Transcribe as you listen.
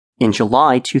In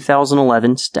July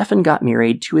 2011, Stefan got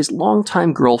married to his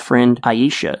longtime girlfriend,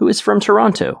 Aisha, who is from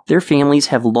Toronto. Their families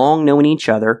have long known each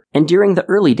other, and during the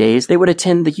early days, they would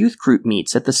attend the youth group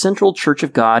meets at the Central Church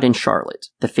of God in Charlotte.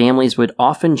 The families would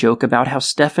often joke about how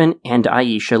Stefan and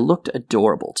Aisha looked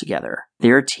adorable together.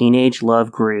 Their teenage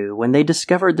love grew when they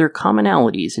discovered their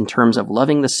commonalities in terms of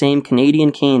loving the same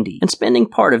Canadian candy and spending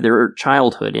part of their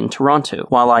childhood in Toronto.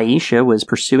 While Aisha was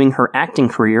pursuing her acting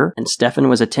career and Stefan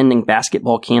was attending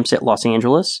basketball camps at Los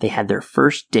Angeles, they had their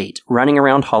first date running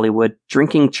around Hollywood,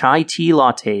 drinking chai tea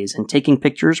lattes and taking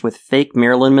pictures with fake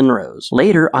Marilyn Monroes.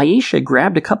 Later, Aisha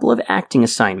grabbed a couple of acting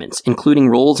assignments, including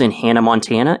roles in Hannah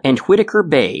Montana and Whitaker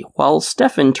Bay, while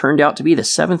Stefan turned out to be the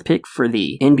 7th pick for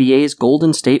the NBA's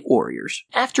Golden State Warriors.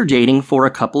 After dating for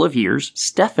a couple of years,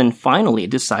 Stefan finally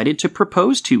decided to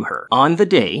propose to her. On the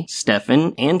day,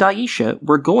 Stefan and Aisha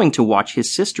were going to watch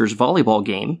his sister's volleyball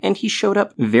game, and he showed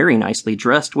up very nicely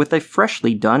dressed with a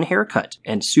freshly done haircut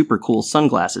and super cool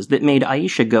sunglasses that made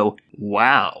Aisha go,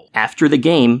 wow. After the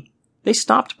game, they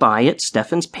stopped by at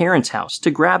Stefan's parents' house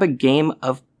to grab a game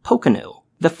of Pocono.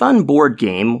 The fun board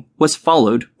game was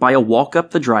followed by a walk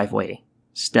up the driveway.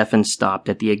 Stefan stopped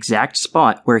at the exact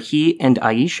spot where he and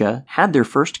Aisha had their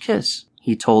first kiss.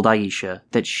 He told Aisha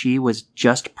that she was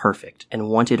just perfect and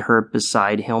wanted her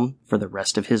beside him for the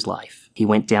rest of his life. He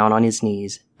went down on his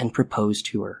knees and proposed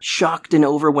to her. Shocked and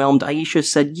overwhelmed, Aisha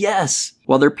said yes,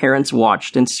 while their parents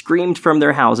watched and screamed from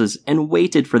their houses and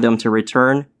waited for them to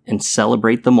return and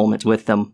celebrate the moment with them.